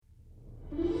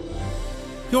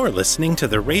You're listening to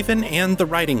The Raven and the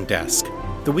Writing Desk,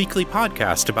 the weekly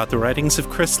podcast about the writings of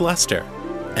Chris Lester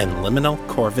and Liminal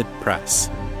Corvid Press.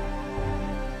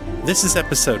 This is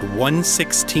episode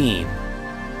 116.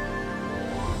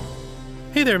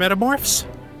 Hey there, Metamorphs!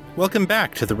 Welcome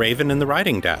back to The Raven and the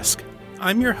Writing Desk.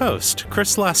 I'm your host,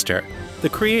 Chris Lester, the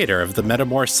creator of the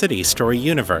Metamor City story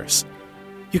universe.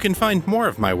 You can find more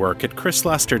of my work at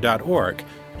chrislester.org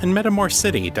and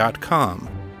metamorcity.com.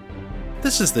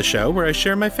 This is the show where I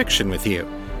share my fiction with you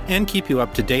and keep you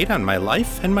up to date on my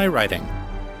life and my writing.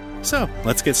 So,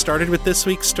 let's get started with this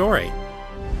week's story.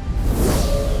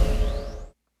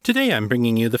 Today I'm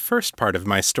bringing you the first part of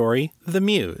my story, The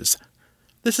Muse.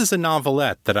 This is a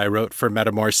novelette that I wrote for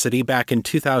Metamor City back in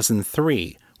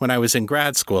 2003 when I was in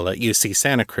grad school at UC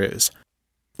Santa Cruz.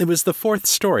 It was the fourth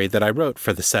story that I wrote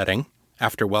for the setting,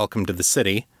 after Welcome to the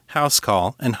City, House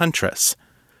Call, and Huntress.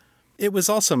 It was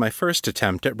also my first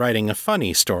attempt at writing a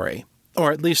funny story,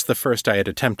 or at least the first I had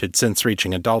attempted since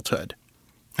reaching adulthood.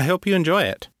 I hope you enjoy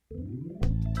it.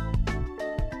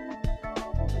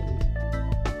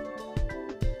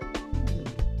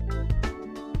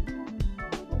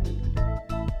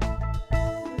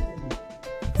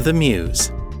 The Muse.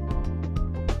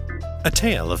 A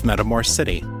Tale of Metamor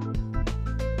City.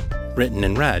 Written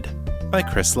and read by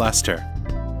Chris Lester.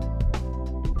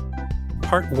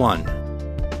 Part 1.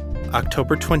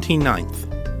 October 29th,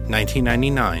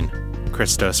 1999,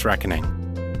 Christos Reckoning.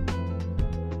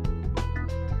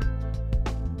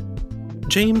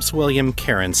 James William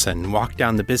Kerenson walked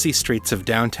down the busy streets of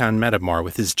downtown Metamor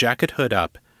with his jacket hood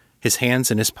up, his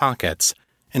hands in his pockets,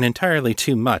 and entirely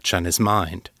too much on his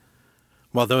mind.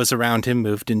 While those around him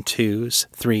moved in twos,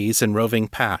 threes, and roving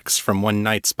packs from one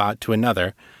night spot to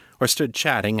another, or stood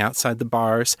chatting outside the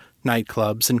bars,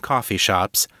 nightclubs, and coffee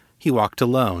shops, he walked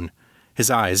alone, his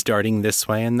eyes darting this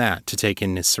way and that to take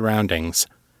in his surroundings.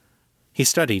 He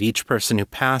studied each person who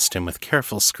passed him with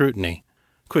careful scrutiny,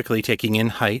 quickly taking in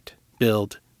height,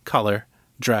 build, color,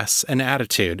 dress, and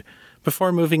attitude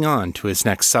before moving on to his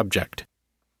next subject.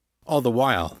 All the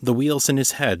while, the wheels in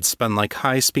his head spun like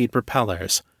high-speed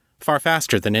propellers, far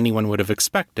faster than anyone would have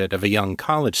expected of a young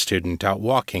college student out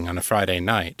walking on a Friday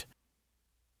night.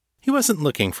 He wasn't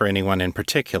looking for anyone in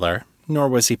particular, nor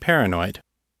was he paranoid.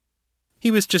 He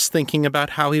was just thinking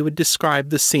about how he would describe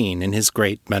the scene in his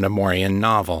great Metamorian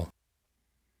novel.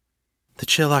 The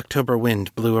chill October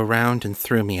wind blew around and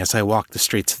through me as I walked the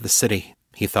streets of the city,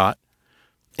 he thought.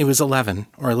 It was 11,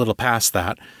 or a little past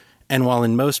that, and while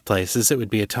in most places it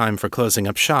would be a time for closing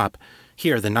up shop,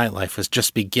 here the nightlife was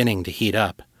just beginning to heat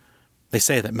up. They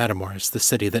say that Metamor is the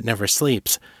city that never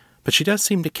sleeps, but she does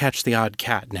seem to catch the odd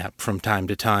catnap from time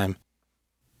to time.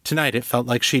 Tonight it felt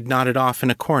like she'd nodded off in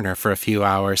a corner for a few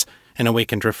hours, and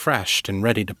awakened refreshed and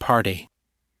ready to party.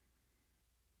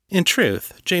 In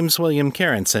truth, James William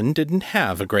Kerenson didn't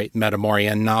have a great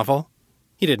Metamorian novel.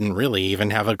 He didn't really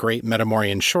even have a great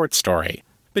Metamorian short story,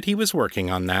 but he was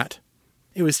working on that.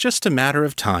 It was just a matter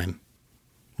of time.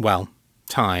 Well,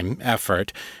 time,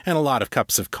 effort, and a lot of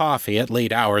cups of coffee at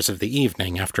late hours of the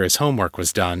evening after his homework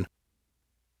was done.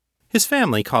 His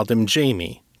family called him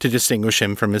Jamie, to distinguish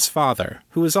him from his father,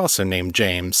 who was also named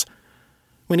James.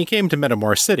 When he came to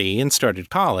Metamor City and started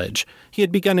college, he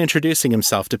had begun introducing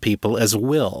himself to people as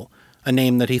Will, a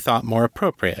name that he thought more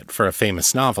appropriate for a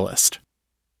famous novelist.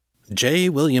 J.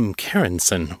 William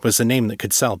Kerenson was a name that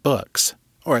could sell books,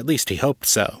 or at least he hoped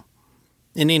so.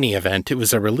 In any event, it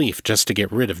was a relief just to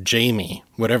get rid of Jamie,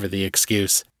 whatever the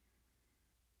excuse.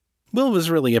 Will was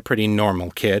really a pretty normal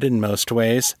kid in most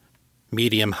ways.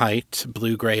 Medium height,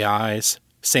 blue-gray eyes,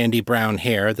 sandy brown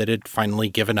hair that had finally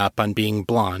given up on being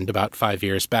blonde about 5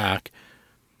 years back.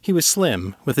 He was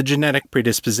slim, with a genetic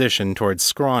predisposition towards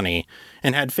scrawny,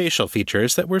 and had facial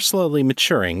features that were slowly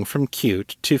maturing from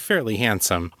cute to fairly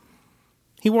handsome.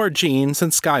 He wore jeans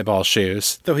and skyball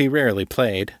shoes, though he rarely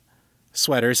played,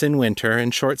 sweaters in winter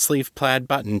and short-sleeve plaid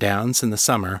button-downs in the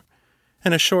summer,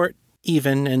 and a short,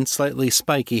 even, and slightly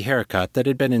spiky haircut that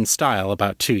had been in style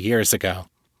about 2 years ago.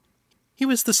 He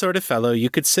was the sort of fellow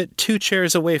you could sit 2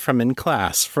 chairs away from in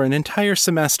class for an entire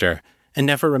semester and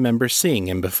never remember seeing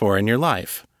him before in your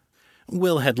life.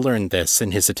 Will had learned this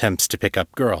in his attempts to pick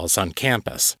up girls on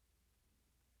campus.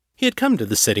 He had come to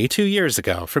the city 2 years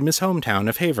ago from his hometown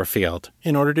of Haverfield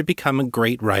in order to become a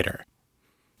great writer.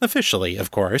 Officially,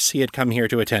 of course, he had come here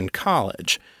to attend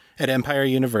college at Empire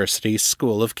University's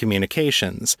School of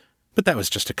Communications, but that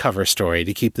was just a cover story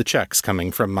to keep the checks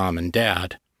coming from Mom and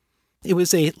Dad. It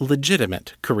was a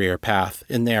legitimate career path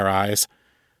in their eyes,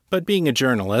 but being a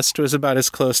journalist was about as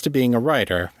close to being a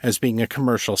writer as being a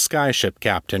commercial skyship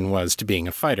captain was to being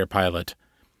a fighter pilot.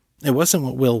 It wasn't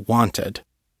what Will wanted.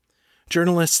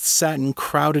 Journalists sat in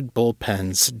crowded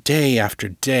bullpens day after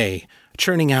day,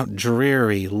 churning out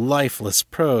dreary, lifeless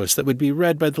prose that would be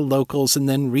read by the locals and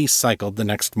then recycled the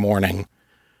next morning.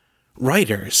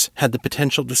 Writers had the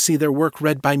potential to see their work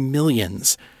read by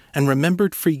millions and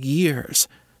remembered for years,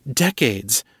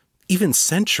 decades, even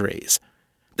centuries.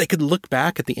 They could look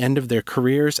back at the end of their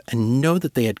careers and know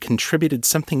that they had contributed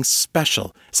something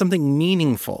special, something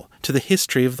meaningful to the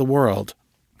history of the world.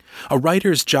 A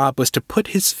writer's job was to put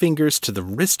his fingers to the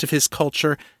wrist of his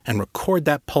culture and record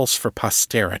that pulse for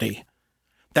posterity.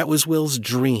 That was Will's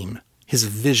dream, his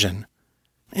vision,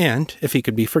 and, if he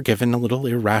could be forgiven a little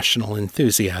irrational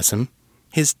enthusiasm,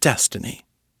 his destiny.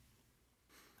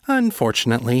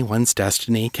 Unfortunately, one's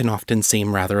destiny can often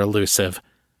seem rather elusive.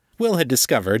 Will had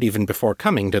discovered, even before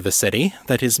coming to the city,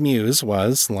 that his muse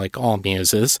was, like all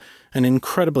muses, an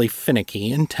incredibly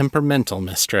finicky and temperamental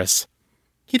mistress.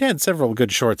 He'd had several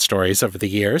good short stories over the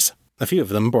years, a few of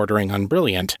them bordering on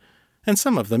brilliant, and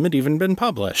some of them had even been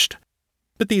published.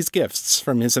 But these gifts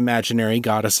from his imaginary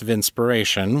goddess of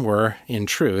inspiration were, in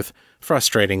truth,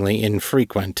 frustratingly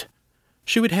infrequent.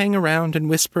 She would hang around and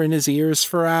whisper in his ears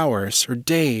for hours, or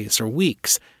days, or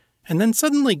weeks, and then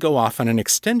suddenly go off on an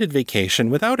extended vacation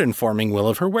without informing Will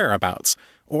of her whereabouts,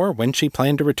 or when she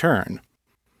planned to return.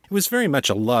 It was very much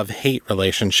a love-hate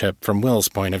relationship from Will's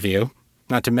point of view,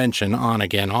 not to mention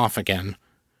on-again, off-again.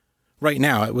 Right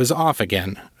now it was off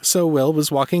again, so Will was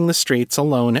walking the streets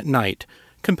alone at night,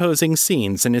 composing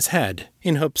scenes in his head,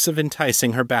 in hopes of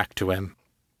enticing her back to him.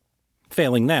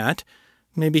 Failing that,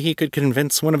 maybe he could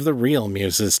convince one of the real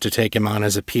muses to take him on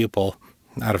as a pupil,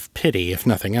 out of pity, if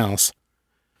nothing else.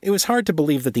 It was hard to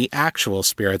believe that the actual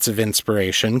spirits of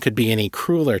inspiration could be any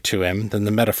crueler to him than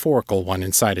the metaphorical one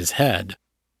inside his head.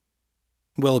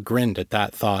 Will grinned at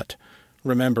that thought,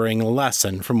 remembering a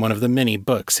lesson from one of the many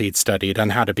books he'd studied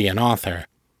on how to be an author.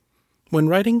 When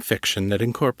writing fiction that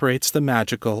incorporates the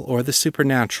magical or the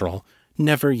supernatural,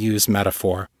 never use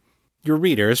metaphor. Your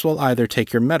readers will either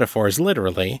take your metaphors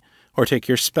literally, or take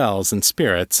your spells and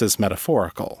spirits as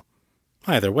metaphorical.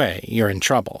 Either way, you're in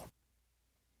trouble.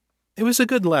 It was a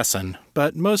good lesson,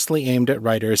 but mostly aimed at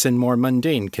writers in more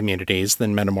mundane communities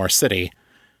than Metamor City.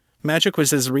 Magic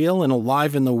was as real and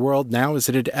alive in the world now as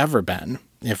it had ever been,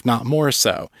 if not more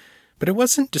so, but it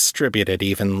wasn't distributed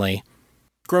evenly.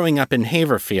 Growing up in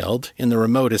Haverfield, in the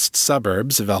remotest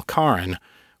suburbs of Elkaran,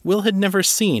 Will had never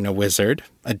seen a wizard,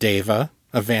 a deva,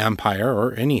 a vampire,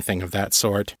 or anything of that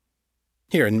sort.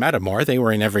 Here in Metamor, they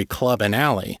were in every club and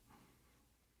alley.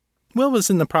 Will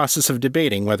was in the process of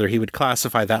debating whether he would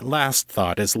classify that last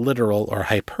thought as literal or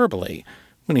hyperbole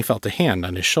when he felt a hand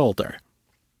on his shoulder.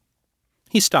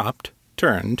 He stopped,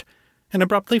 turned, and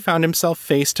abruptly found himself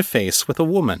face to face with a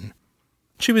woman.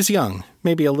 She was young,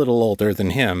 maybe a little older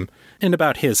than him, and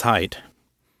about his height.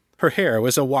 Her hair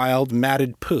was a wild,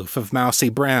 matted poof of mousy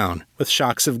brown, with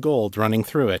shocks of gold running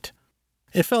through it.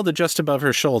 It fell to just above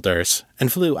her shoulders, and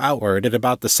flew outward at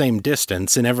about the same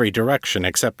distance in every direction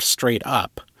except straight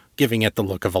up, giving it the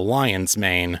look of a lion's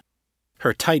mane.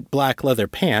 Her tight black leather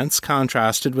pants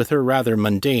contrasted with her rather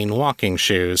mundane walking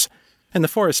shoes, and the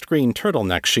forest green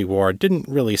turtleneck she wore didn't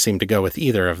really seem to go with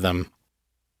either of them.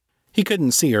 He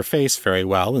couldn't see her face very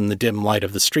well in the dim light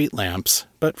of the street lamps,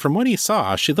 but from what he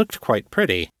saw, she looked quite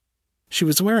pretty. She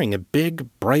was wearing a big,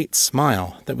 bright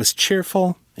smile that was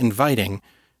cheerful, inviting,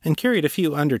 and carried a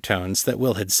few undertones that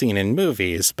Will had seen in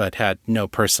movies but had no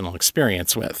personal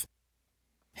experience with.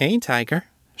 "Hey, Tiger,"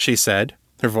 she said,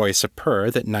 her voice a purr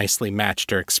that nicely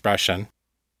matched her expression.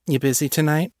 "You busy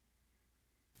tonight?"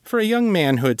 For a young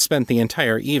man who had spent the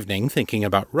entire evening thinking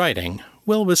about writing,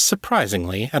 Will was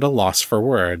surprisingly at a loss for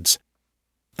words.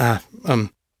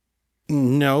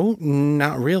 No,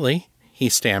 not really," he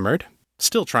stammered,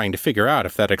 still trying to figure out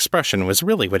if that expression was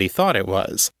really what he thought it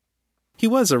was. He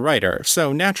was a writer,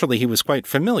 so naturally he was quite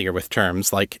familiar with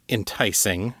terms like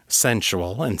enticing,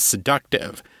 sensual, and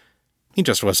seductive. He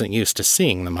just wasn't used to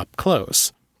seeing them up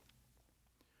close.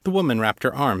 The woman wrapped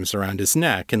her arms around his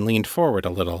neck and leaned forward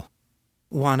a little.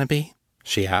 "Wannabe?"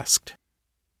 she asked.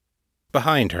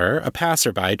 Behind her, a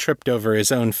passerby tripped over his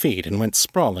own feet and went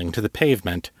sprawling to the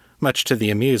pavement, much to the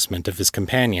amusement of his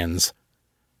companions.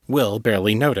 Will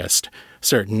barely noticed,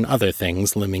 certain other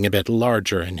things looming a bit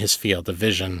larger in his field of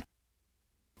vision.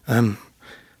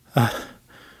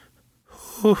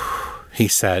 Whew, he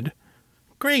said.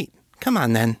 "Great, come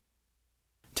on then."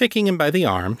 Taking him by the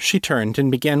arm, she turned and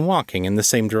began walking in the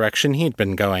same direction he'd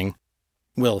been going.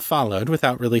 Will followed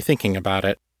without really thinking about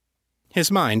it. His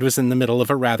mind was in the middle of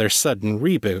a rather sudden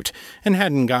reboot, and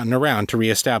hadn't gotten around to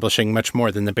re-establishing much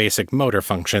more than the basic motor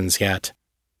functions yet.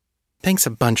 "Thanks a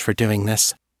bunch for doing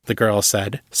this," the girl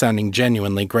said, sounding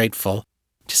genuinely grateful.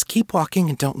 Just keep walking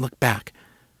and don't look back.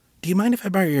 Do you mind if I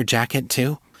borrow your jacket,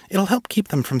 too? It'll help keep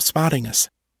them from spotting us."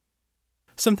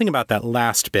 Something about that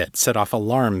last bit set off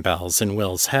alarm bells in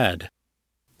Will's head.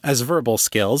 As verbal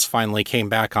skills finally came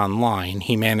back online,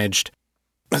 he managed,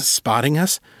 "Spotting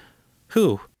us?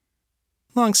 Who?"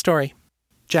 "Long story.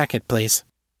 Jacket, please."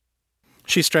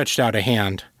 She stretched out a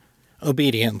hand.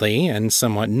 Obediently and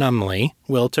somewhat numbly,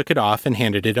 Will took it off and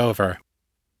handed it over.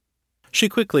 She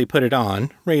quickly put it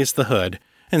on, raised the hood,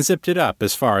 and zipped it up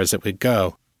as far as it would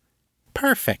go.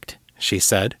 "Perfect," she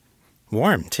said.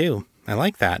 "Warm, too. I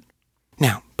like that.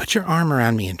 Now, put your arm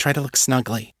around me and try to look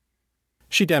snuggly."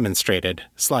 She demonstrated,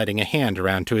 sliding a hand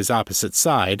around to his opposite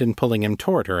side and pulling him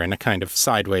toward her in a kind of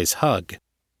sideways hug.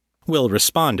 Will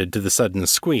responded to the sudden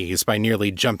squeeze by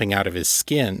nearly jumping out of his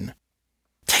skin.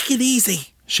 "Take it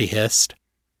easy," she hissed.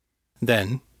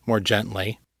 Then, more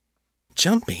gently,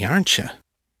 "Jumpy, aren't you?"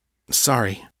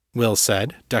 "Sorry," Will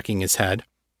said, ducking his head.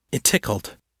 "It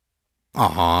tickled."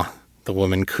 "Aw," the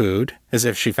woman cooed, as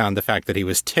if she found the fact that he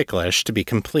was ticklish to be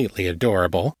completely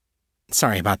adorable.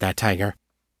 "Sorry about that, Tiger.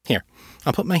 Here,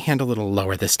 I'll put my hand a little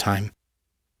lower this time."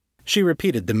 She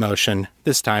repeated the motion,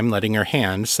 this time letting her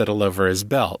hand settle over his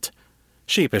belt.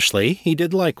 Sheepishly, he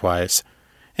did likewise,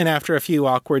 and after a few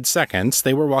awkward seconds,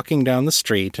 they were walking down the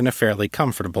street in a fairly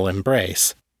comfortable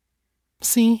embrace.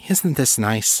 "See, isn't this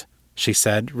nice?" she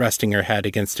said, resting her head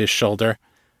against his shoulder.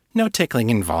 "No tickling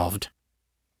involved."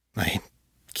 "I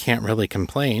can't really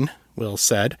complain," Will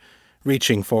said,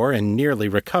 reaching for and nearly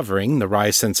recovering the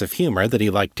wry sense of humor that he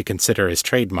liked to consider his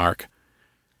trademark.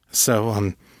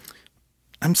 "So,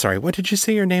 I'm sorry, what did you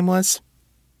say your name was?"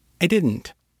 "I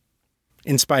didn't."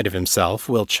 In spite of himself,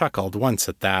 Will chuckled once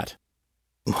at that.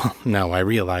 "Well, no, I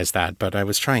realize that, but I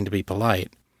was trying to be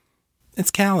polite."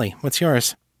 "It's Callie. What's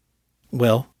yours?"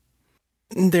 "Will."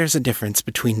 "There's a difference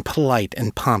between polite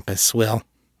and pompous, Will.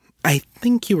 I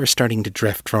think you were starting to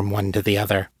drift from one to the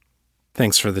other."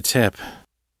 "Thanks for the tip."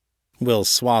 Will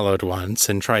swallowed once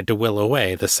and tried to will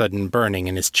away the sudden burning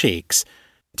in his cheeks,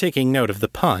 taking note of the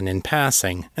pun in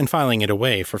passing and filing it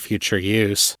away for future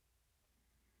use.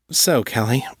 "So,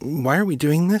 Callie, why are we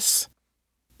doing this?"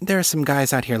 "There are some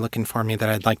guys out here looking for me that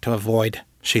I'd like to avoid,"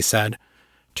 she said,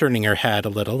 turning her head a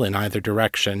little in either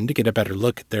direction to get a better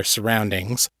look at their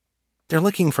surroundings. "They're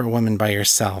looking for a woman by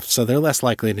herself, so they're less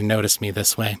likely to notice me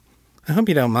this way. I hope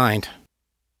you don't mind."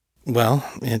 "Well,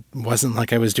 it wasn't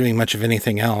like I was doing much of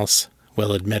anything else,"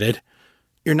 Will admitted.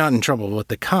 "You're not in trouble with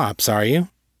the cops, are you?"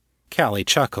 Callie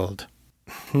chuckled.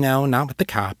 "No, not with the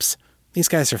cops. These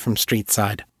guys are from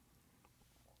Streetside."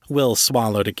 Will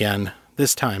swallowed again,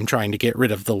 this time trying to get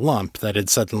rid of the lump that had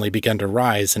suddenly begun to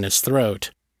rise in his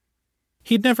throat.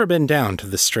 He'd never been down to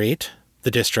the street,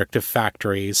 the district of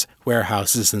factories,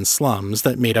 warehouses, and slums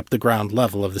that made up the ground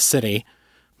level of the city,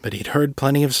 but he'd heard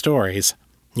plenty of stories.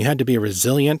 You had to be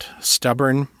resilient,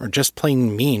 stubborn, or just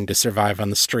plain mean to survive on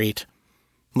the street.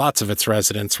 Lots of its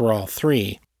residents were all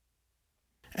three.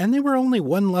 And they were only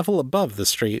one level above the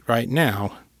street right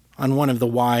now, on one of the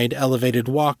wide, elevated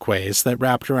walkways that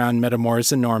wrapped around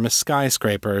Metamor's enormous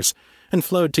skyscrapers and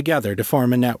flowed together to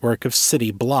form a network of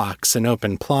city blocks and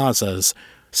open plazas,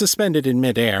 suspended in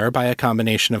midair by a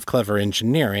combination of clever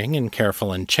engineering and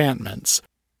careful enchantments.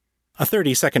 A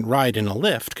 30-second ride in a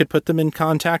lift could put them in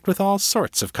contact with all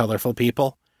sorts of colorful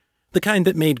people, the kind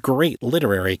that made great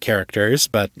literary characters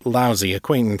but lousy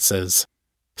acquaintances.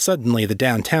 Suddenly, the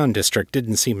downtown district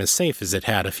didn't seem as safe as it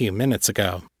had a few minutes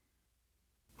ago.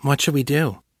 "What should we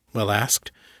do?" Will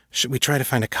asked. "Should we try to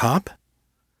find a cop?"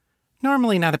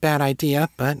 "Normally not a bad idea,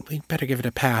 but we'd better give it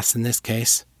a pass in this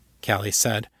case," Callie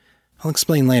said. "I'll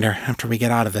explain later, after we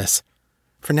get out of this.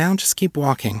 For now, just keep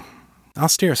walking. I'll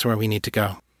steer us where we need to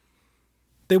go."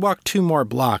 They walked 2 more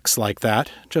blocks like that,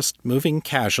 just moving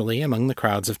casually among the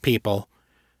crowds of people.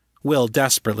 Will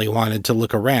desperately wanted to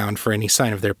look around for any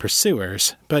sign of their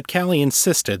pursuers, but Callie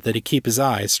insisted that he keep his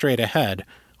eyes straight ahead,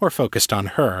 or focused on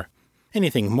her.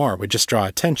 Anything more would just draw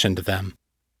attention to them.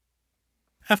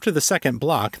 After the second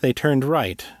block, they turned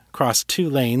right, crossed 2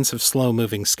 lanes of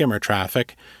slow-moving skimmer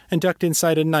traffic, and ducked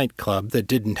inside a nightclub that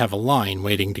didn't have a line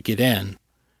waiting to get in.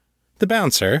 The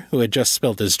bouncer, who had just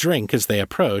spilled his drink as they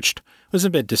approached, was a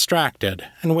bit distracted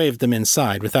and waved them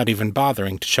inside without even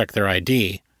bothering to check their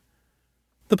ID.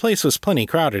 The place was plenty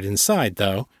crowded inside,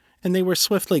 though, and they were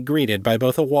swiftly greeted by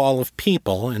both a wall of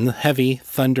people and the heavy,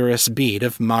 thunderous beat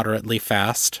of moderately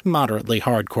fast, moderately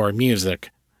hardcore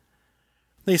music.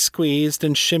 They squeezed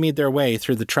and shimmied their way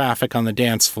through the traffic on the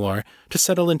dance floor to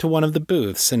settle into one of the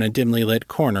booths in a dimly lit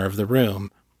corner of the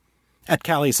room. At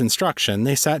Callie's instruction,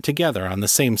 they sat together on the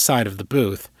same side of the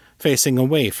booth, facing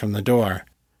away from the door.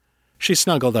 She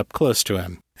snuggled up close to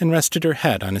him and rested her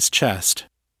head on his chest,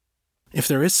 If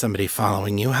there is somebody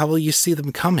following you, how will you see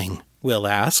them coming? Will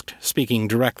asked, speaking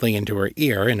directly into her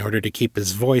ear in order to keep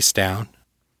his voice down.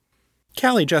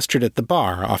 Callie gestured at the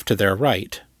bar off to their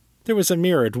right. There was a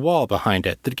mirrored wall behind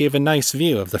it that gave a nice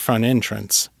view of the front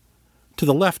entrance. To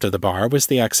the left of the bar was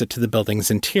the exit to the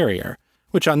building's interior,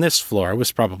 which on this floor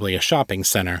was probably a shopping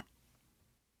center.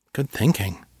 Good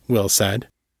thinking, Will said.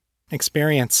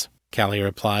 Experience, Callie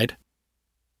replied.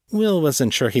 Will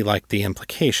wasn't sure he liked the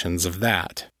implications of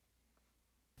that.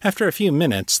 After a few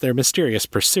minutes, their mysterious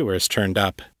pursuers turned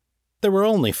up. There were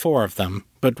only 4 of them,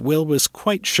 but Will was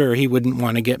quite sure he wouldn't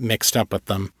want to get mixed up with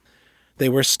them. They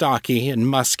were stocky and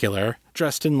muscular,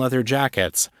 dressed in leather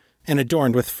jackets, and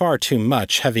adorned with far too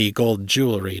much heavy gold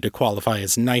jewelry to qualify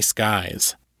as nice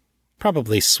guys.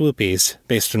 Probably swoopies,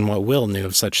 based on what Will knew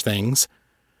of such things.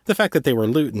 The fact that they were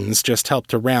Lutons just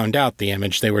helped to round out the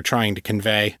image they were trying to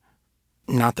convey.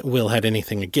 Not that Will had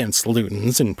anything against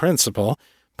Lutons in principle,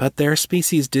 but their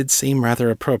species did seem rather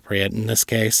appropriate in this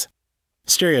case.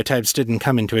 Stereotypes didn't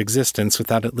come into existence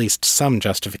without at least some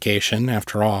justification,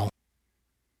 after all.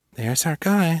 There's our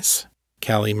guys,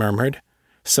 Callie murmured,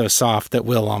 so soft that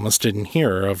Will almost didn't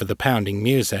hear her over the pounding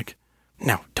music.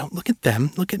 Now, don't look at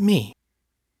them, look at me.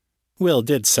 Will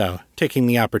did so, taking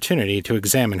the opportunity to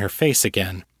examine her face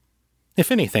again.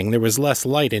 If anything, there was less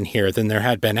light in here than there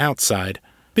had been outside,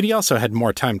 but he also had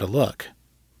more time to look.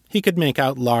 He could make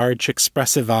out large,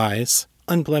 expressive eyes,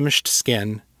 unblemished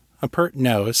skin, a pert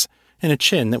nose, and a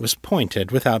chin that was pointed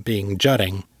without being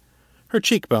jutting. Her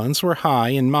cheekbones were high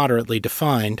and moderately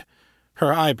defined,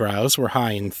 her eyebrows were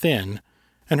high and thin,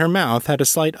 and her mouth had a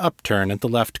slight upturn at the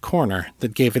left corner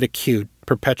that gave it a cute,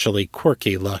 perpetually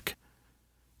quirky look.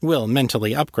 Will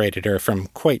mentally upgraded her from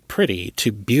quite pretty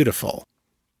to beautiful.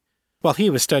 While he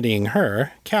was studying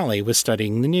her, Callie was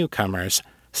studying the newcomers,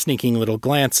 sneaking little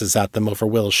glances at them over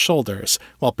Will's shoulders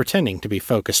while pretending to be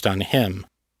focused on him.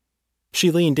 She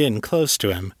leaned in close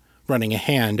to him, running a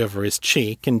hand over his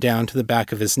cheek and down to the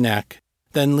back of his neck,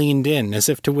 then leaned in as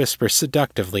if to whisper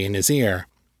seductively in his ear,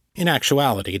 in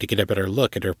actuality to get a better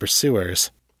look at her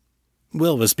pursuers.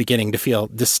 Will was beginning to feel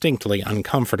distinctly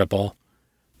uncomfortable.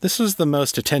 This was the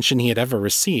most attention he had ever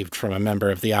received from a member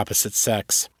of the opposite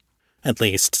sex, at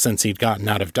least since he'd gotten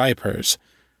out of diapers,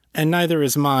 and neither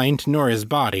his mind nor his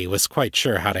body was quite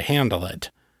sure how to handle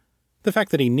it. The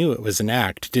fact that he knew it was an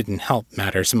act didn't help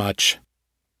matters much.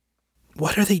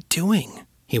 "What are they doing?"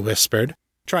 he whispered,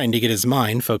 trying to get his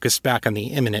mind focused back on the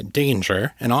imminent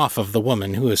danger and off of the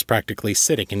woman who was practically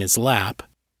sitting in his lap.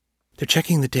 "They're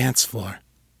checking the dance floor,"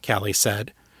 Callie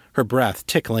said, her breath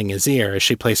tickling his ear as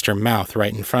she placed her mouth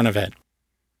right in front of it.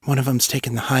 "One of 'em's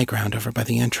taken the high ground over by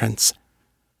the entrance.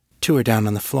 2 are down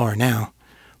on the floor now.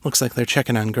 Looks like they're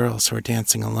checking on girls who are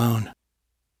dancing alone.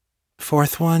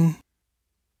 4th one...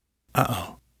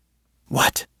 Uh-oh.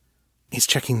 What? He's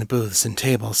checking the booths and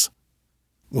tables.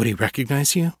 Would he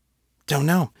recognize you? Don't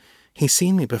know. He's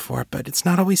seen me before, but it's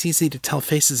not always easy to tell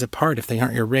faces apart if they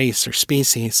aren't your race or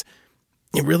species.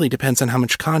 It really depends on how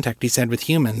much contact he's had with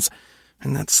humans,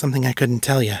 and that's something I couldn't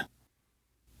tell you."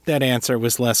 That answer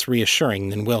was less reassuring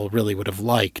than Will really would have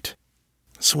liked.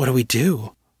 "So what do we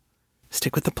do?"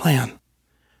 "Stick with the plan.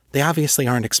 They obviously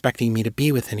aren't expecting me to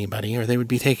be with anybody, or they would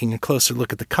be taking a closer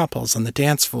look at the couples on the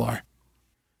dance floor."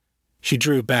 She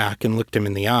drew back and looked him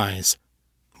in the eyes.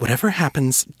 "Whatever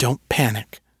happens, don't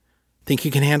panic. Think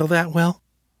you can handle that, Will?"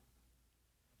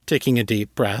 Taking a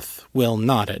deep breath, Will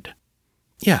nodded.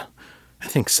 "Yeah, I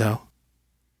think so."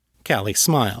 Callie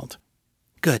smiled.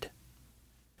 "Good."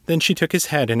 Then she took his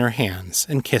head in her hands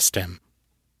and kissed him.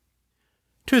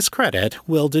 To his credit,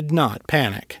 Will did not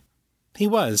panic. He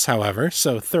was, however,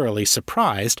 so thoroughly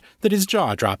surprised that his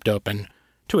jaw dropped open,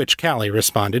 to which Callie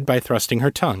responded by thrusting her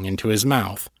tongue into his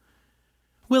mouth.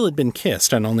 Will had been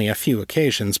kissed on only a few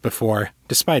occasions before,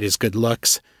 despite his good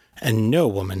looks, and no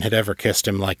woman had ever kissed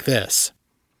him like this.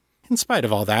 In spite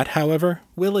of all that, however,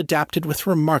 Will adapted with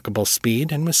remarkable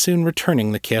speed and was soon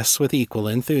returning the kiss with equal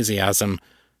enthusiasm,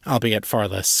 albeit far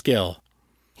less skill.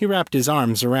 He wrapped his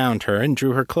arms around her and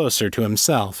drew her closer to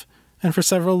himself, and for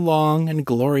several long and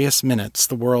glorious minutes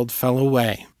the world fell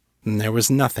away, and there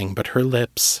was nothing but her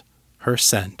lips, her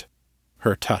scent,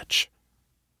 her touch.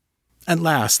 At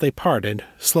last they parted,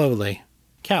 slowly,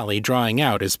 Callie drawing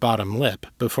out his bottom lip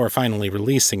before finally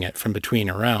releasing it from between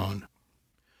her own.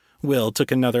 Will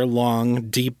took another long,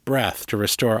 deep breath to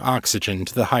restore oxygen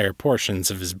to the higher portions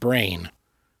of his brain.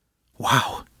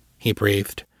 "Wow," he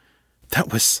breathed.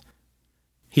 "That was..."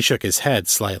 He shook his head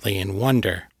slightly in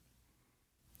wonder.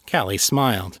 Callie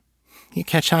smiled. "You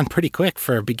catch on pretty quick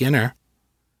for a beginner."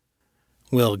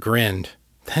 Will grinned.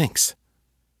 "Thanks."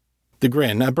 The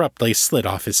grin abruptly slid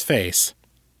off his face.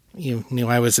 You knew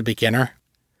I was a beginner?"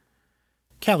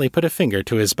 Callie put a finger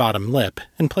to his bottom lip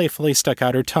and playfully stuck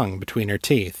out her tongue between her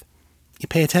teeth. "You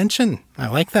pay attention. I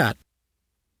like that."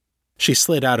 She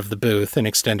slid out of the booth and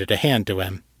extended a hand to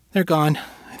him. "They're gone.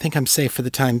 I think I'm safe for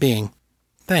the time being.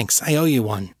 Thanks, I owe you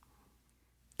one."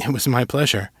 "It was my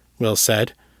pleasure," Will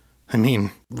said. "I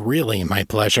mean, really my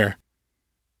pleasure."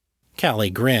 Callie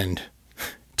grinned.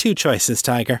 "Two choices,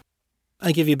 Tiger.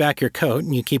 I give you back your coat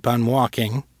and you keep on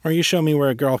walking, or you show me where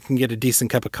a girl can get a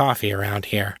decent cup of coffee around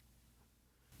here."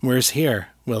 "Where's here?"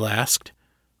 Will asked.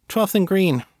 12th and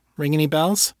Green. Ring any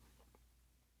bells?"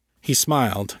 He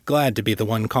smiled, glad to be the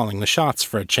one calling the shots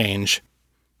for a change.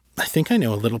 "I think I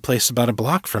know a little place about a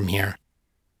block from here."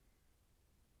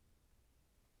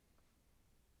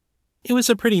 It was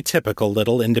a pretty typical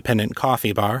little independent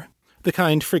coffee bar, the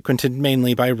kind frequented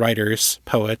mainly by writers,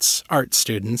 poets, art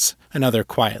students, and other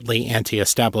quietly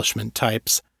anti-establishment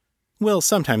types. Will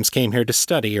sometimes came here to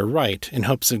study or write in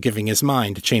hopes of giving his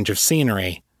mind a change of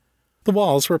scenery. The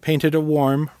walls were painted a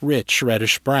warm, rich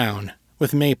reddish-brown,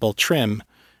 with maple trim,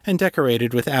 and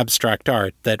decorated with abstract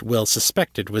art that Will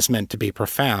suspected was meant to be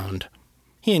profound.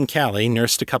 He and Callie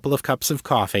nursed a couple of cups of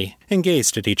coffee and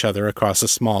gazed at each other across a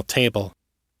small table.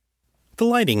 The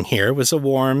lighting here was a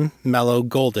warm, mellow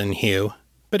golden hue,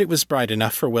 but it was bright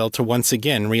enough for Will to once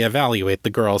again reevaluate the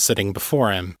girl sitting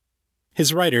before him.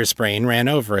 His writer's brain ran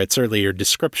over its earlier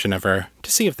description of her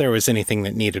to see if there was anything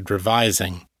that needed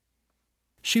revising.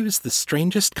 "She was the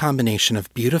strangest combination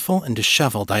of beautiful and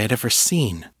disheveled I had ever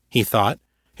seen," he thought,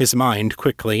 his mind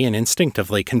quickly and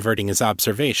instinctively converting his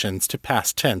observations to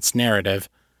past tense narrative.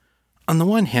 On the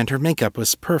one hand, her makeup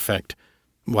was perfect.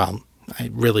 Well, I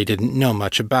really didn't know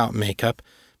much about makeup,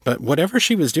 but whatever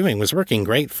she was doing was working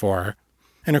great for her,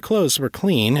 and her clothes were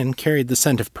clean and carried the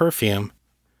scent of perfume.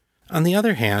 On the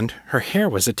other hand, her hair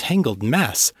was a tangled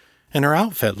mess, and her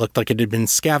outfit looked like it had been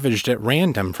scavenged at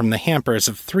random from the hampers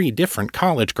of 3 different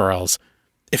college girls.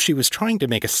 If she was trying to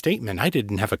make a statement, I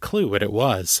didn't have a clue what it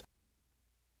was.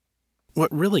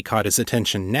 What really caught his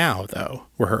attention now, though,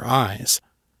 were her eyes.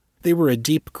 They were a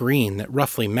deep green that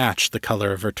roughly matched the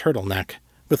color of her turtleneck,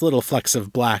 with little flecks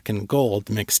of black and gold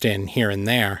mixed in here and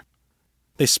there.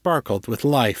 They sparkled with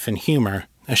life and humor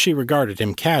as she regarded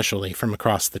him casually from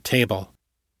across the table.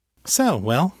 "So,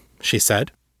 Will," she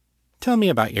said, "tell me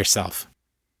about yourself."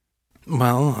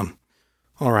 "Well,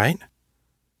 all right."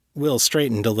 Will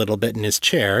straightened a little bit in his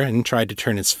chair and tried to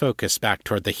turn his focus back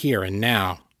toward the here and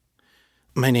now.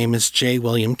 "My name is J.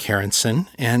 William Kerenson,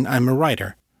 and I'm a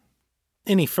writer."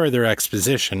 Any further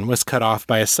exposition was cut off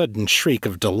by a sudden shriek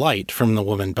of delight from the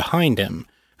woman behind him,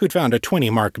 who'd found a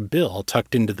 20-mark bill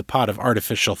tucked into the pot of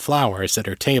artificial flowers at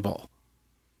her table.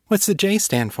 "What's the J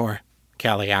stand for?"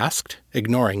 Callie asked,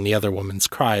 ignoring the other woman's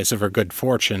cries of her good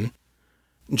fortune.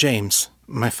 "James,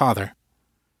 my father."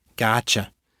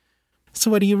 "Gotcha. So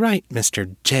what do you write,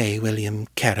 Mr. J. William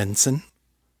Kerenson?"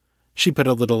 She put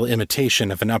a little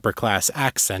imitation of an upper-class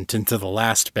accent into the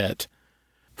last bit.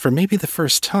 For maybe the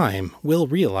first time, Will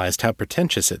realized how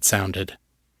pretentious it sounded.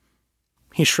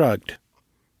 He shrugged.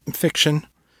 "Fiction.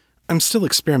 I'm still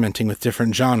experimenting with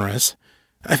different genres.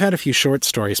 I've had a few short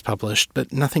stories published,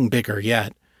 but nothing bigger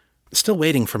yet. Still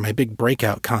waiting for my big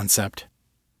breakout concept."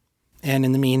 "And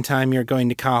in the meantime, you're going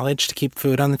to college to keep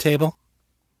food on the table?"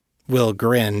 Will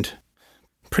grinned.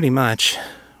 "Pretty much.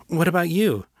 What about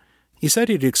you? You said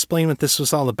you'd explain what this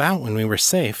was all about when we were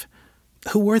safe.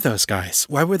 Who were those guys?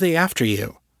 Why were they after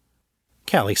you?"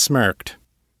 Callie smirked.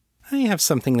 "I have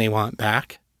something they want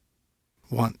back."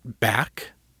 "Want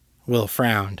back?" Will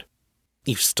frowned.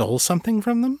 "You stole something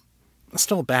from them?"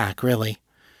 "Stole back, really.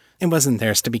 It wasn't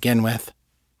theirs to begin with."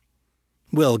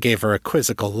 Will gave her a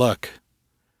quizzical look.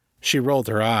 She rolled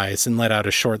her eyes and let out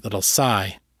a short little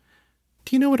sigh.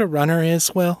 "Do you know what a runner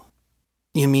is, Will?"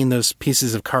 "You mean those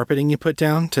pieces of carpeting you put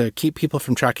down to keep people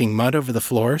from tracking mud over the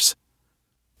floors?"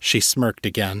 She smirked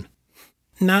again.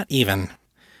 "Not even.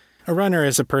 A runner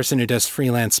is a person who does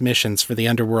freelance missions for the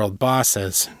underworld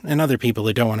bosses and other people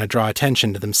who don't want to draw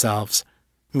attention to themselves.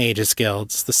 Mages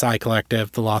guilds, the Psi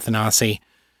Collective, the Lothanasi,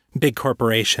 big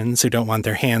corporations who don't want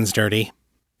their hands dirty.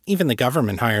 Even the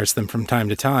government hires them from time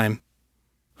to time."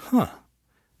 "Huh.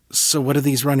 So what do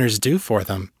these runners do for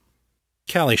them?"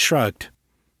 Callie shrugged.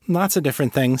 "Lots of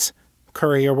different things.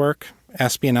 Courier work,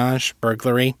 espionage,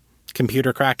 burglary,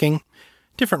 computer cracking.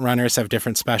 Different runners have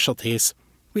different specialties.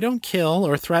 We don't kill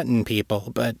or threaten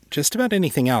people, but just about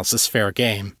anything else is fair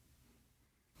game."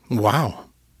 "Wow.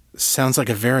 Sounds like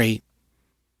a very—"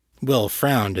 Will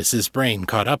frowned as his brain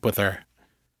caught up with her.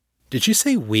 "Did you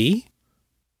say we?"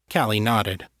 Callie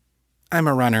nodded. "I'm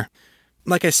a runner.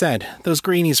 Like I said, those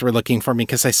greenies were looking for me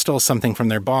because I stole something from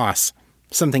their boss.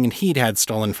 something he'd had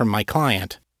stolen from my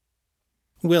client.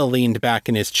 Will leaned back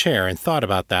in his chair and thought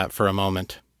about that for a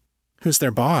moment. "Who's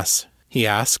their boss?" he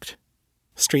asked.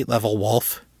 "Street-level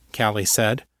wolf," Callie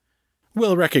said.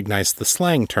 Will recognized the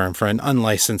slang term for an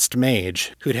unlicensed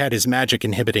mage who'd had his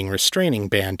magic-inhibiting restraining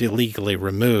band illegally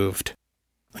removed.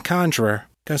 "A conjurer,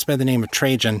 goes by the name of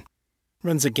Trajan.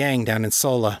 Runs a gang down in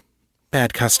Sola.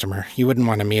 Bad customer, you wouldn't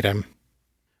want to meet him."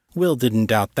 Will didn't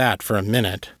doubt that for a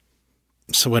minute.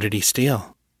 "So what did he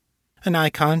steal?" "An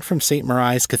icon from St.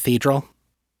 Marie's Cathedral.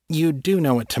 You do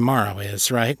know what tomorrow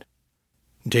is, right?"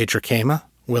 "Daedra,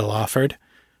 Will offered.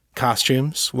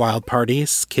 "Costumes, wild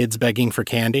parties, kids begging for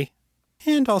candy.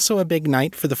 And also a big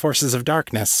night for the forces of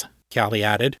darkness," Callie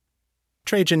added.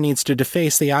 "Trajan needs to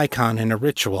deface the icon in a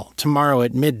ritual tomorrow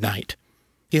at midnight.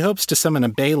 He hopes to summon a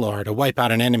Baylor to wipe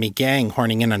out an enemy gang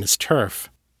horning in on his turf."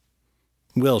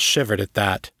 Will shivered at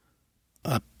that.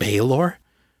 "A Baylor?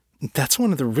 That's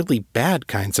one of the really bad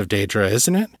kinds of Daedra,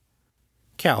 isn't it?"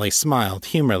 Callie smiled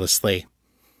humorlessly.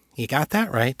 "You got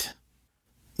that right."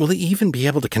 "Will he even be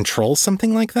able to control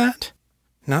something like that?"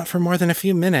 "Not for more than a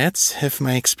few minutes, if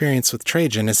my experience with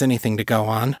Trajan is anything to go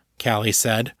on," Callie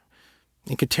said.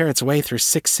 "It could tear its way through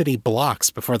 6 city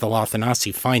blocks before the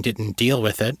Lothanasi find it and deal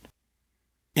with it."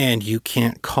 "And you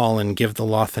can't call and give the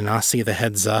Lothanasi the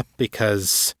heads up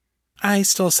because—" "I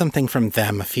stole something from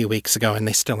them a few weeks ago and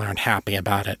they still aren't happy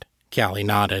about it," Callie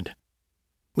nodded.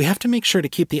 "We have to make sure to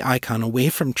keep the icon away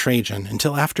from Trajan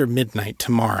until after midnight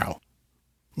tomorrow."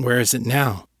 "Where is it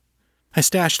now?" "I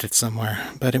stashed it somewhere,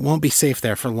 but it won't be safe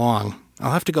there for long.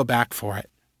 I'll have to go back for it."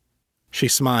 She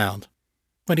smiled.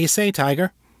 "What do you say,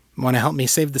 Tiger? Want to help me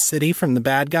save the city from the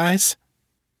bad guys?"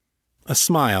 A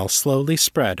smile slowly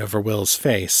spread over Will's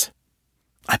face.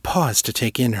 I paused to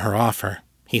take in her offer,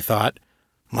 he thought.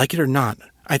 Like it or not,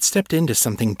 I'd stepped into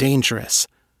something dangerous.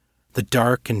 The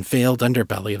dark and veiled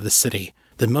underbelly of the city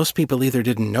that most people either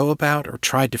didn't know about or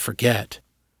tried to forget.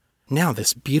 Now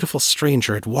this beautiful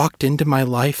stranger had walked into my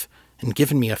life and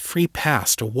given me a free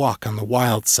pass to walk on the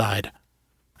wild side.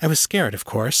 I was scared, of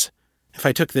course. If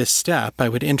I took this step, I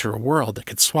would enter a world that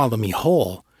could swallow me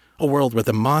whole, a world where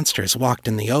the monsters walked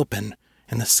in the open,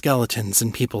 and the skeletons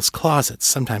in people's closets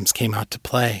sometimes came out to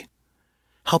play.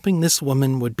 Helping this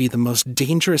woman would be the most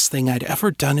dangerous thing I'd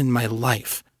ever done in my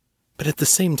life, but at the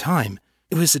same time,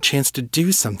 it was a chance to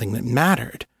do something that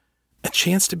mattered, a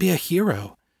chance to be a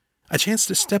hero, a chance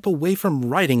to step away from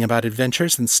writing about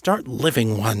adventures and start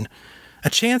living one. A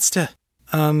chance to,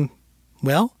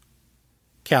 well?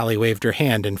 Callie waved her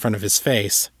hand in front of his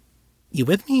face. "You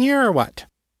with me here or what?"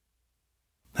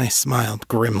 I smiled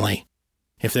grimly.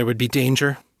 If there would be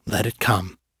danger, let it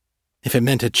come. If it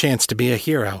meant a chance to be a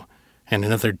hero, and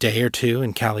another day or two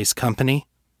in Callie's company,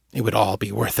 it would all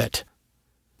be worth it.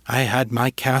 I had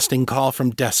my casting call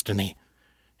from destiny,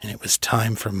 and it was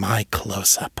time for my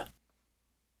close-up.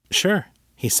 "Sure,"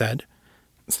 he said.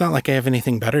 "It's not like I have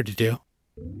anything better to do."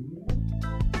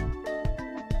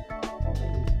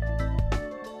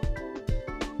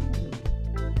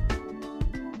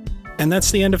 And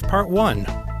that's the end of Part 1.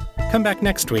 Come back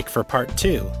next week for Part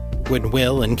 2, when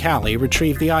Will and Callie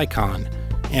retrieve the icon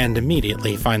and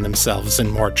immediately find themselves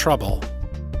in more trouble.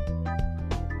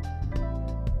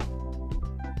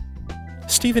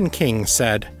 Stephen King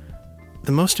said,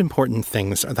 "The most important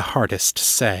things are the hardest to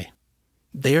say.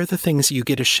 They are the things you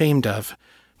get ashamed of,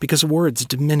 because words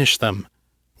diminish them.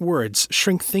 Words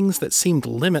shrink things that seemed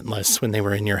limitless when they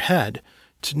were in your head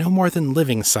to no more than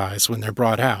living size when they're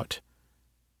brought out.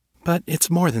 But it's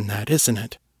more than that, isn't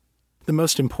it? The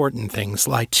most important things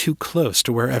lie too close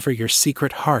to wherever your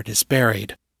secret heart is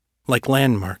buried, like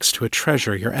landmarks to a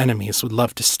treasure your enemies would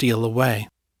love to steal away.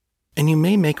 And you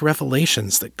may make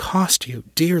revelations that cost you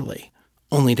dearly,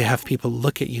 only to have people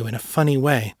look at you in a funny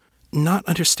way, not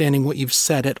understanding what you've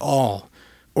said at all,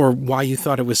 or why you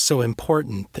thought it was so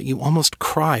important that you almost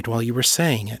cried while you were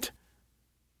saying it.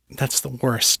 That's the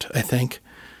worst, I think,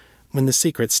 when the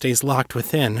secret stays locked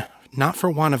within, not for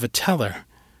want of a teller,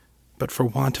 but for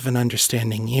want of an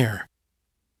understanding ear."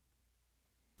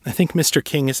 I think Mr.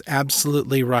 King is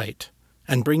absolutely right,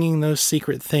 and bringing those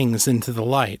secret things into the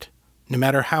light, no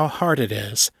matter how hard it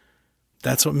is,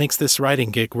 that's what makes this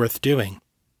writing gig worth doing.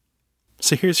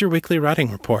 So here's your weekly writing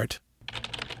report.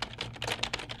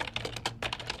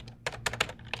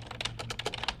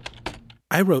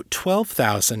 I wrote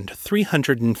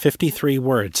 12,353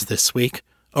 words this week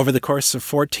over the course of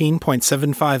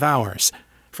 14.75 hours,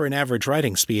 for an average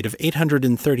writing speed of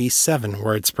 837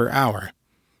 words per hour.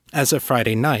 As of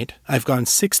Friday night, I've gone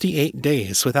 68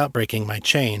 days without breaking my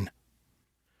chain.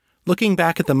 Looking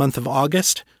back at the month of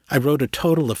August, I wrote a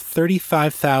total of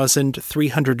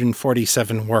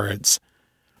 35,347 words.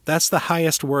 That's the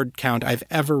highest word count I've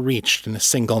ever reached in a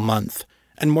single month,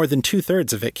 and more than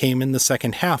 2/3 of it came in the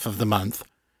second half of the month.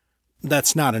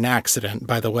 That's not an accident,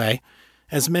 by the way.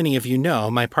 As many of you know,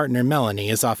 my partner Melanie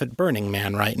is off at Burning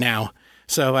Man right now,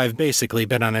 so I've basically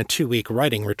been on a 2-week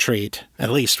writing retreat,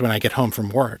 at least when I get home from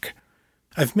work.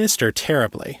 I've missed her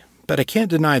terribly, but I can't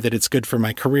deny that it's good for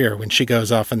my career when she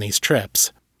goes off on these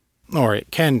trips. Or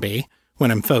it can be,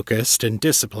 when I'm focused and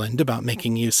disciplined about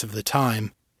making use of the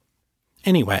time.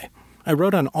 Anyway, I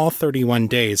wrote on all 31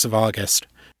 days of August,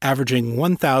 averaging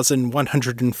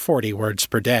 1,140 words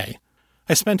per day.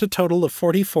 I spent a total of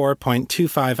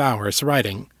 44.25 hours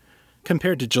writing.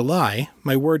 Compared to July,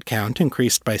 my word count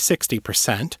increased by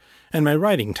 60%, and my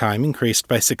writing time increased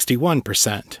by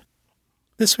 61%.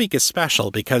 This week is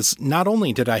special because not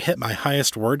only did I hit my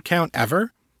highest word count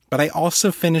ever, but I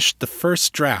also finished the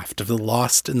first draft of The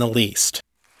Lost and the Least.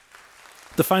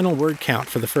 The final word count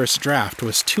for the first draft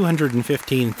was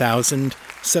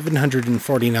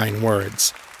 215,749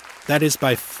 words. That is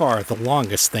by far the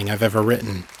longest thing I've ever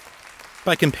written.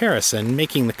 By comparison,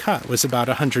 making the cut was about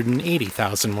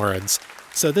 180,000 words,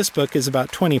 so this book is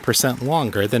about 20%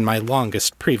 longer than my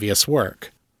longest previous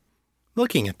work.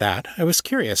 Looking at that, I was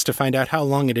curious to find out how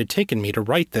long it had taken me to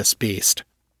write this beast.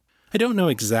 I don't know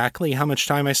exactly how much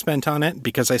time I spent on it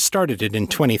because I started it in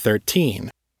 2013,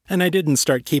 and I didn't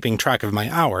start keeping track of my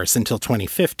hours until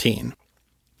 2015.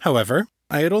 However,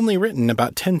 I had only written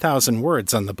about 10,000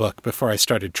 words on the book before I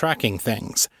started tracking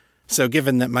things, so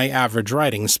given that my average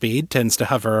writing speed tends to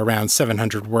hover around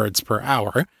 700 words per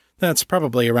hour, that's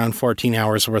probably around 14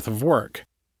 hours worth of work.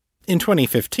 In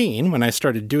 2015, when I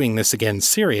started doing this again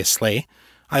seriously,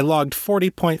 I logged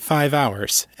 40.5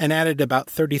 hours and added about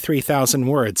 33,000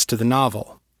 words to the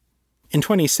novel. In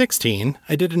 2016,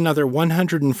 I did another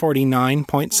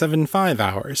 149.75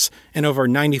 hours and over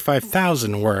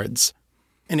 95,000 words.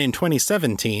 And in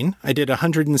 2017, I did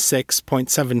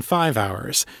 106.75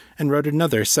 hours and wrote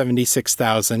another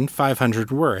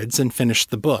 76,500 words and finished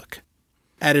the book.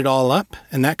 Add it all up,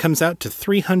 and that comes out to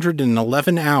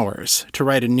 311 hours to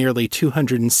write a nearly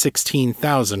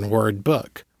 216,000-word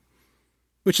book.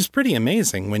 Which is pretty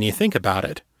amazing when you think about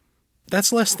it.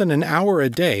 That's less than an hour a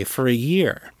day for a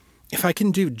year. If I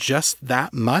can do just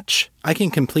that much, I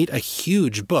can complete a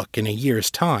huge book in a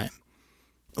year's time.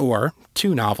 Or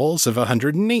 2 novels of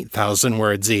 108,000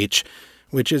 words each,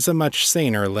 which is a much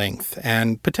saner length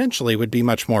and potentially would be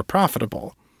much more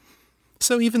profitable.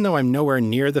 So even though I'm nowhere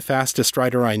near the fastest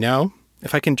writer I know,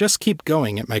 if I can just keep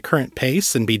going at my current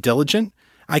pace and be diligent,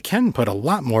 I can put a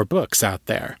lot more books out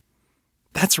there.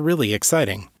 That's really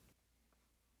exciting.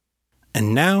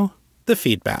 And now, the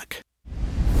feedback.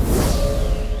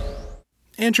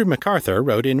 Andrew MacArthur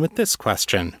wrote in with this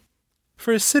question.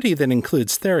 For a city that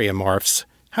includes theriomorphs,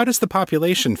 how does the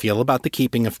population feel about the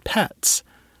keeping of pets?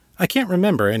 I can't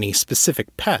remember any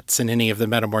specific pets in any of the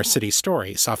Metamor City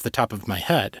stories off the top of my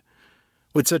head.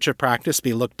 Would such a practice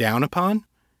be looked down upon?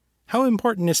 How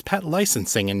important is pet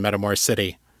licensing in Metamor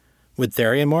City? Would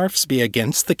theriomorphs be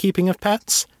against the keeping of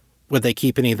pets? Would they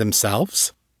keep any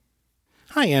themselves?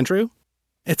 Hi, Andrew.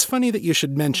 It's funny that you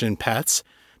should mention pets,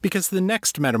 because the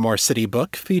next Metamor City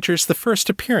book features the first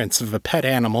appearance of a pet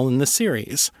animal in the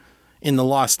series. In The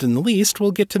Lost and the Least,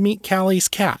 we'll get to meet Callie's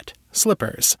cat,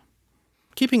 Slippers.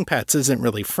 Keeping pets isn't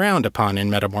really frowned upon in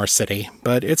Metamor City,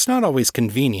 but it's not always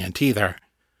convenient either.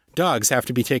 Dogs have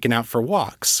to be taken out for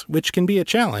walks, which can be a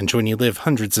challenge when you live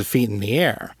hundreds of feet in the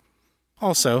air.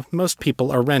 Also, most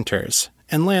people are renters,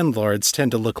 and landlords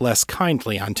tend to look less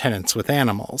kindly on tenants with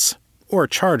animals, or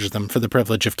charge them for the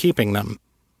privilege of keeping them.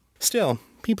 Still,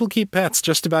 people keep pets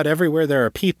just about everywhere there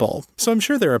are people, so I'm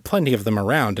sure there are plenty of them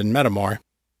around in Metamor.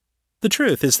 The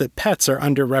truth is that pets are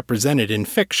underrepresented in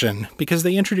fiction because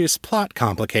they introduce plot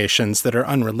complications that are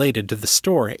unrelated to the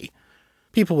story.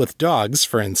 People with dogs,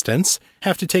 for instance,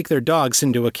 have to take their dogs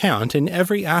into account in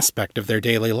every aspect of their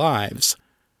daily lives.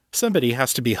 Somebody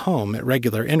has to be home at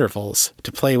regular intervals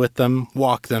to play with them,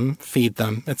 walk them, feed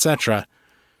them, etc.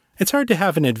 It's hard to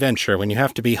have an adventure when you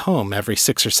have to be home every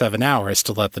 6 or 7 hours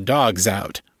to let the dogs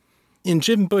out. In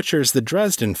Jim Butcher's The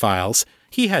Dresden Files,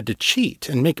 he had to cheat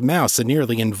and make Mouse a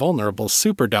nearly invulnerable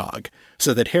superdog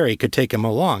so that Harry could take him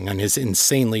along on his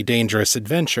insanely dangerous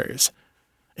adventures.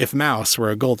 If Mouse were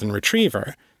a golden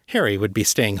retriever, Harry would be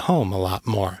staying home a lot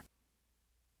more.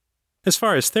 As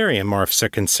far as theriomorphs are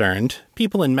concerned,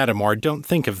 people in Metamor don't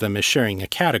think of them as sharing a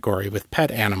category with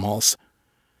pet animals.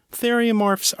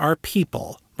 Theriomorphs are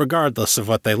people, regardless of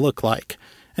what they look like,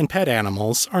 and pet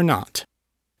animals are not.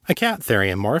 A cat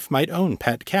theriomorph might own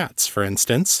pet cats, for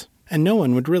instance, and no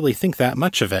one would really think that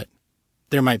much of it.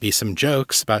 There might be some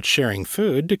jokes about sharing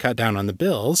food to cut down on the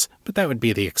bills, but that would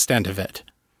be the extent of it.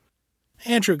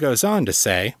 Andrew goes on to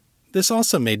say, "This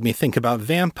also made me think about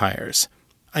vampires.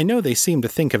 I know they seem to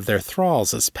think of their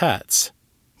thralls as pets.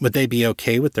 Would they be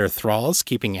okay with their thralls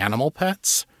keeping animal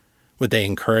pets? Would they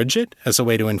encourage it as a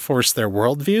way to enforce their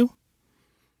worldview?"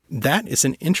 That is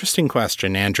an interesting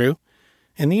question, Andrew.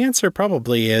 And the answer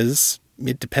probably is,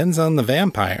 it depends on the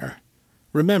vampire.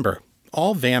 Remember,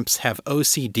 all vamps have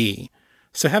OCD,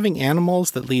 so having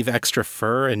animals that leave extra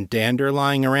fur and dander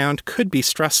lying around could be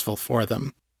stressful for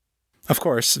them. Of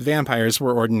course, vampires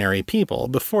were ordinary people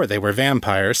before they were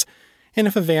vampires, and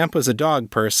if a vamp was a dog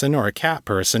person or a cat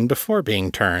person before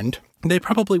being turned, they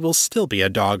probably will still be a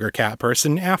dog or cat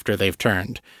person after they've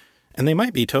turned, and they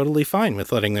might be totally fine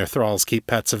with letting their thralls keep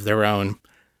pets of their own.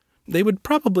 They would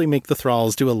probably make the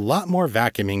thralls do a lot more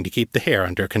vacuuming to keep the hair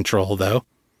under control, though.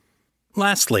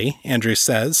 Lastly, Andrew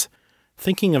says,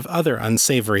 thinking of other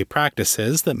unsavory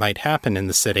practices that might happen in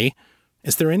the city,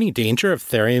 is there any danger of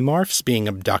theriomorphs being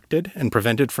abducted and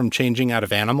prevented from changing out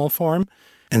of animal form,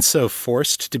 and so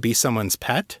forced to be someone's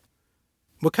pet?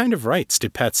 What kind of rights do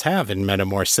pets have in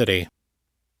Metamor City?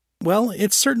 Well,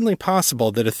 it's certainly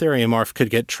possible that a theriomorph could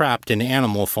get trapped in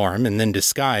animal form and then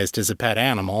disguised as a pet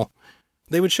animal.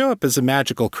 They would show up as a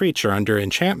magical creature under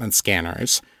enchantment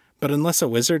scanners, but unless a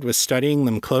wizard was studying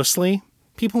them closely,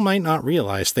 people might not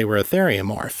realize they were a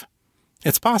theriomorph.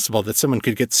 It's possible that someone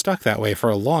could get stuck that way for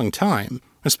a long time,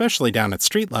 especially down at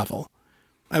street level.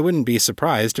 I wouldn't be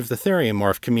surprised if the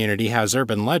theriomorph community has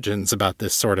urban legends about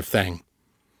this sort of thing.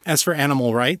 As for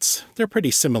animal rights, they're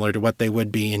pretty similar to what they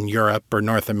would be in Europe or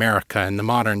North America in the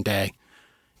modern day.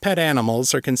 Pet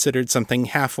animals are considered something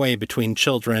halfway between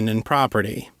children and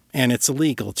property, and it's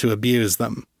illegal to abuse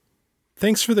them.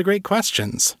 Thanks for the great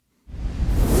questions.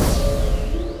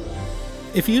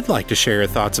 If you'd like to share your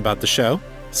thoughts about the show,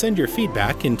 send your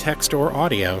feedback in text or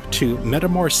audio to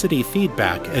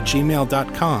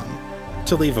metamorcityfeedback@gmail.com.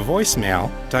 To leave a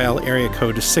voicemail, dial area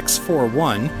code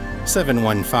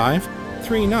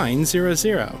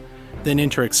 641-715-3900, then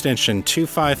enter extension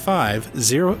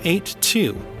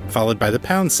 255082, followed by the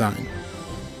pound sign.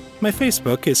 My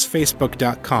Facebook is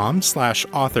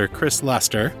facebook.com/author Chris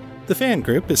Lester. The fan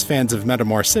group is Fans of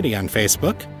Metamor City on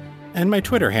Facebook, and my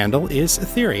Twitter handle is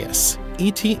Etherius,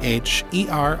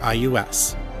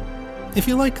 ETHERIUS. If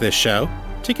you like this show,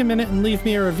 take a minute and leave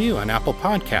me a review on Apple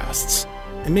Podcasts.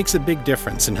 It makes a big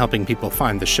difference in helping people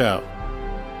find the show.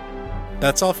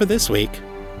 That's all for this week.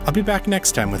 I'll be back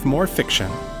next time with more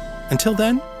fiction. Until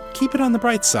then, keep it on the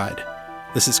bright side.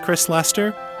 This is Chris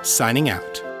Lester, signing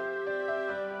out.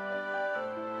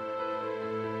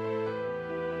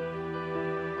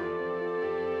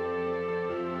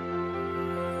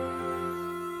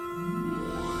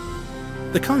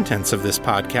 The contents of this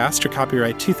podcast are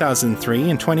copyright 2003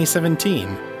 and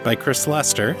 2017 by Chris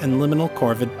Lester and Liminal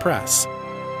Corvid Press.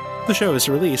 The show is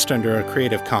released under a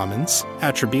Creative Commons,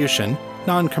 Attribution,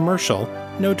 Non-Commercial,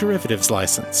 No Derivatives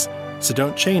license, so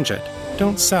don't change it,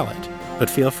 don't sell it, but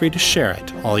feel free to share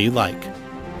it all you like.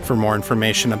 For more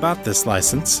information about this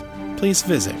license, please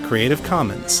visit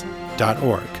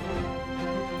creativecommons.org.